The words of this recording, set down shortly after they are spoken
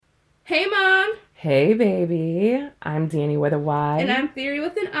Hey, Mom. Hey, baby. I'm Danny with a Y. And I'm Theory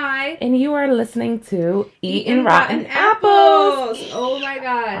with an I. And you are listening to Eatin' Rotten Apples. Oh, my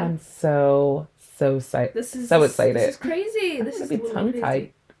God. I'm so excited. This is excited. This is crazy. I'm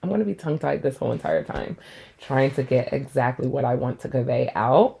going to be tongue-tied this whole entire time, trying to get exactly what I want to convey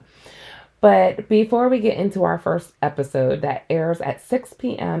out. But before we get into our first episode that airs at 6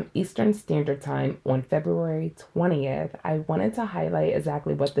 p.m. Eastern Standard Time on February 20th, I wanted to highlight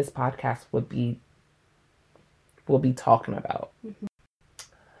exactly what this podcast will be talking about. Mm-hmm.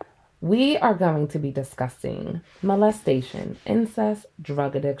 We are going to be discussing molestation, incest,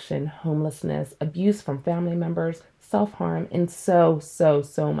 drug addiction, homelessness, abuse from family members, self-harm, and so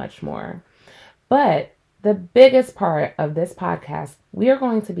much more. But the biggest part of this podcast, we are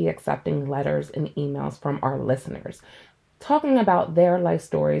going to be accepting letters and emails from our listeners, talking about their life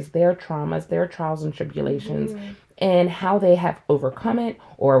stories, their traumas, their trials and tribulations, and how they have overcome it,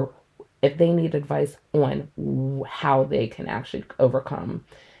 or if they need advice on how they can actually overcome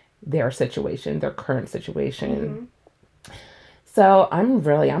their situation, their current situation. Mm-hmm. So I'm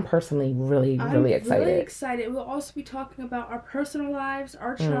personally really excited. Really excited. We'll also be talking about our personal lives,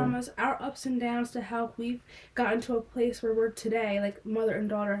 our traumas, our ups and downs to how we've gotten to a place where we're today, like mother and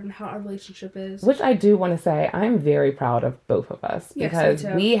daughter, and how our relationship is. Which I do want to say, I'm very proud of both of us. Yes, because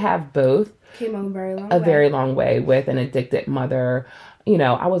we have both came a very long way with an addicted mother. You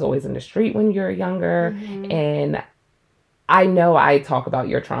know, I was always in the street when you were younger, and I know I talk about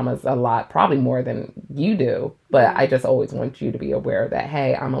your traumas a lot, probably more than you do, but I just always want you to be aware that,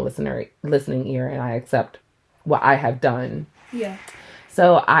 hey, I'm a listening ear, and I accept what I have done. Yeah.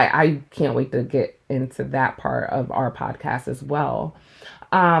 So I can't wait to get into that part of our podcast as well.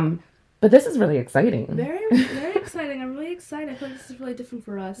 But this is really exciting. Very exciting. I'm really excited. I feel like this is really different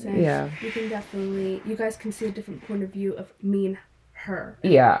for us. And you guys can see a different point of view of me and her.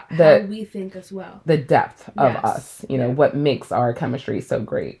 Yeah. How we think as well. The depth of us, what makes our chemistry so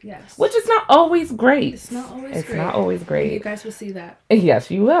great. Yes. Which is not always great. It's not always great. You guys will see that. Yes,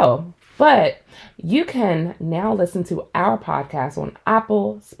 you will. But you can now listen to our podcast on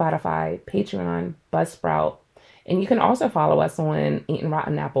Apple, Spotify, Patreon, Buzzsprout. And you can also follow us on Eatin'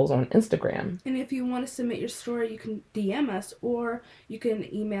 Rotten Apples on Instagram. And if you want to submit your story, you can DM us or you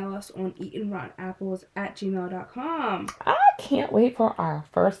can email us on eatinrottenapples@gmail.com. I can't wait for our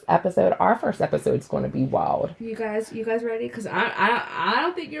first episode. Our first episode is going to be wild. You guys ready? Because I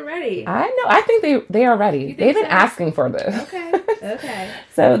don't think you're ready. I know. I think they are ready. They've been asking for this. Okay.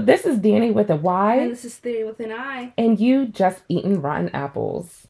 So this is Danny with a Y. And this is Theory with an I. And you just eaten rotten apples.